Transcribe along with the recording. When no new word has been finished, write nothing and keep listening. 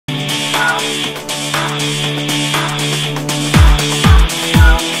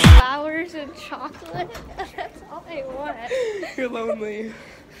You're lonely.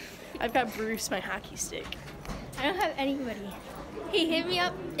 I've got Bruce, my hockey stick. I don't have anybody. Hey, hit me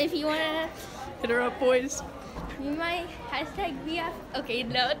up if you wanna. Hit her up, boys. Be my hashtag BF. Okay,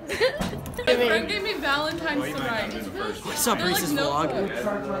 no. My friend gave me Valentine's to write. What's up, Reese's vlog?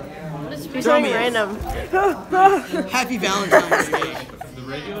 You're saying random. Happy Valentine's Day.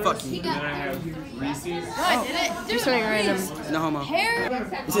 Fuck you. You're saying random. No homo.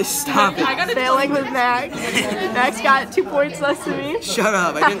 Just stop it. Failing with Max. Max got 2 points less than me. Shut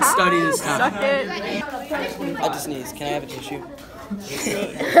up. I didn't study this time. Suck it. I'll just sneeze. Can I have a tissue?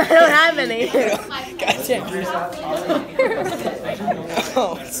 I don't have any. Gotcha.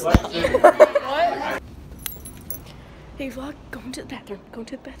 Oh, stop. What? Hey vlog, going to the bathroom. Going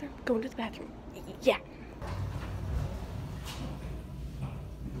to the bathroom. Going to the bathroom. Yeah.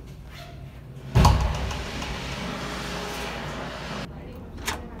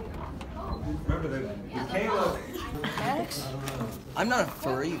 Remember the Caleb. I'm not a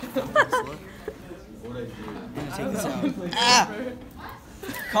furry. I'm gonna take this out. Ah!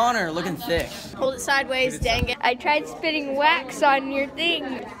 Connor, looking thick. Hold it sideways, dang it. I tried spitting wax on your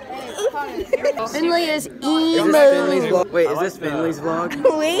thing. Finley is emo. Wait, is this Finley's vlog?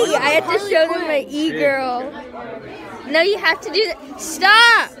 Wait, I have to show them my e-girl. No, you have to do that.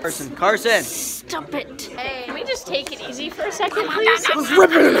 Stop! Carson. Stop it. Hey, can we just take it easy for a second, please? I was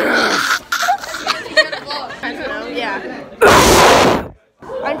ripping it off. I don't know, yeah.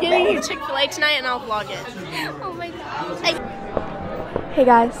 I'm getting you Chick-fil-A tonight and I'll vlog it. Oh my god. Hey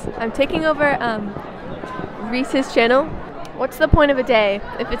guys, I'm taking over Reese's channel. What's the point of a day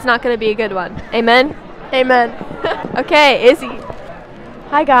if it's not going to be a good one? Amen? Amen. Okay, Izzy.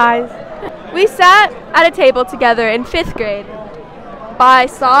 Hi guys. We sat at a table together in 5th grade by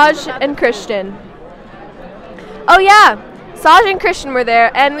Saj and Christian. Oh yeah, Saj and Christian were there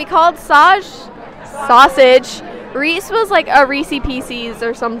and we called Saj Sausage. Reese was like a Reese Pieces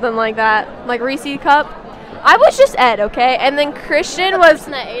or something like that, like Reese cup. I was just Ed, okay? And then Christian was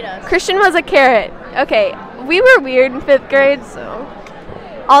a carrot. Okay, we were weird in 5th grade, so.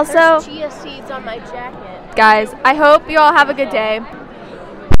 Also, there's chia seeds on my jacket. Guys, I hope you all have a good day.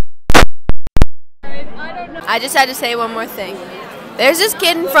 I just had to say one more thing. There's this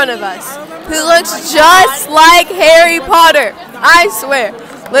kid in front of us who looks just like Harry Potter. I swear.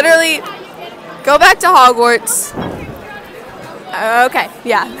 Literally, go back to Hogwarts. Okay,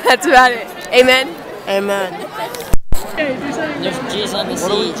 yeah, that's about it. Amen. Amen. There's G's on the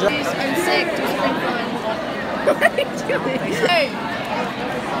seat. I'm sick. Hey,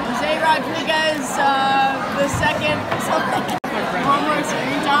 Jose Rodriguez, the second. Want more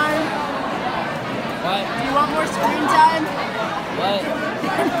screen time? What? Do you want more screen time? What?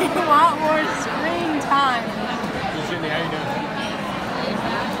 Do you want more screen time?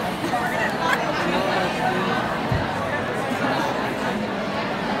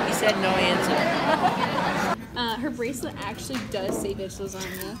 He said no answer. Her bracelet actually does say bitch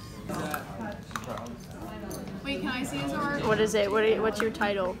lasagna. Wait, can I see his art? What is it? What's your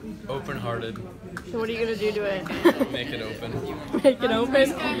title? Open-hearted. So what are you gonna do to it? Make it open. Make it open?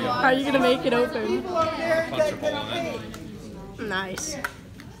 How are you gonna make it open? Punch a hole in it. Nice.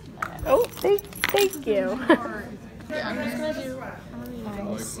 Oh, thank you. I'm just gonna do.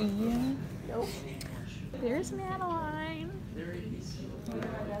 I see you. Nope. There's Madeline.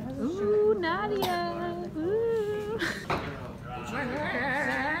 Ooh, Nadia. Ooh.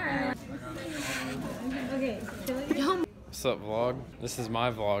 What's up, vlog? This is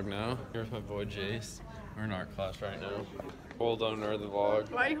my vlog now. Here's my boy Jace. We're in art class right now. Old owner of the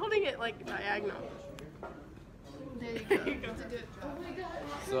vlog. Why are you holding it like diagonal? There you go.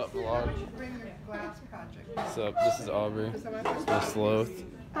 What's up, vlog? What's up? This is Aubrey. This is my sloth.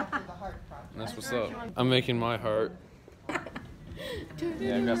 And that's what's up. I'm making my heart.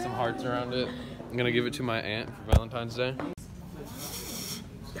 Yeah, I've got some hearts around it. I'm gonna give it to my aunt for Valentine's Day.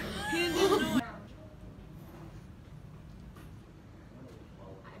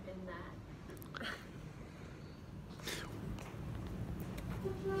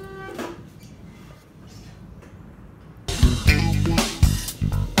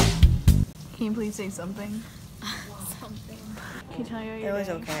 Can you please say something? Something. Can you tell you It was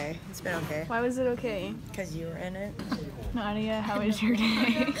okay. It's been okay. Why was it okay? Because you were in it. Nadia, how was your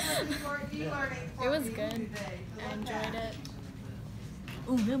day? It was good. I enjoyed it.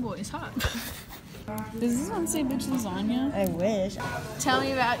 Ooh, that boy is hot. Does this one say bitch lasagna? I wish. Tell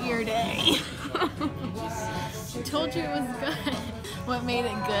me about your day. I told you it was good. What made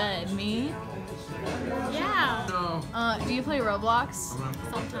it good? Me? Yeah. Do you play Roblox?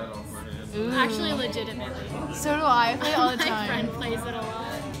 Sometimes. Ooh. Actually, legitimately. So do I. I play all the My time. friend plays it a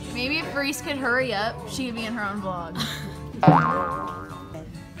lot. Maybe if Reese could hurry up, she could be in her own vlog.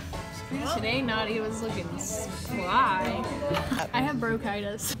 Today, Naughty was looking fly. I have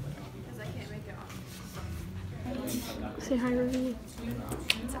bronchitis. Say hi, Ruby.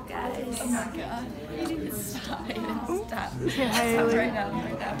 What's up, guys? Oh my god. You need to stop. Stop. Say hi, Stop Ruby. right now.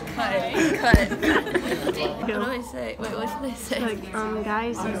 Cut. What do I say? Wait, what did I say? Like,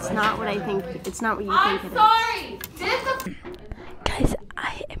 guys, it's not what I think. It's not what you think it is. Guys,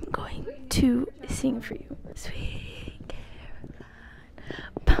 I am going to sing for you. Sweet Caroline.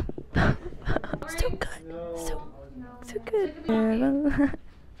 Bum, bum, bum. So good. So good.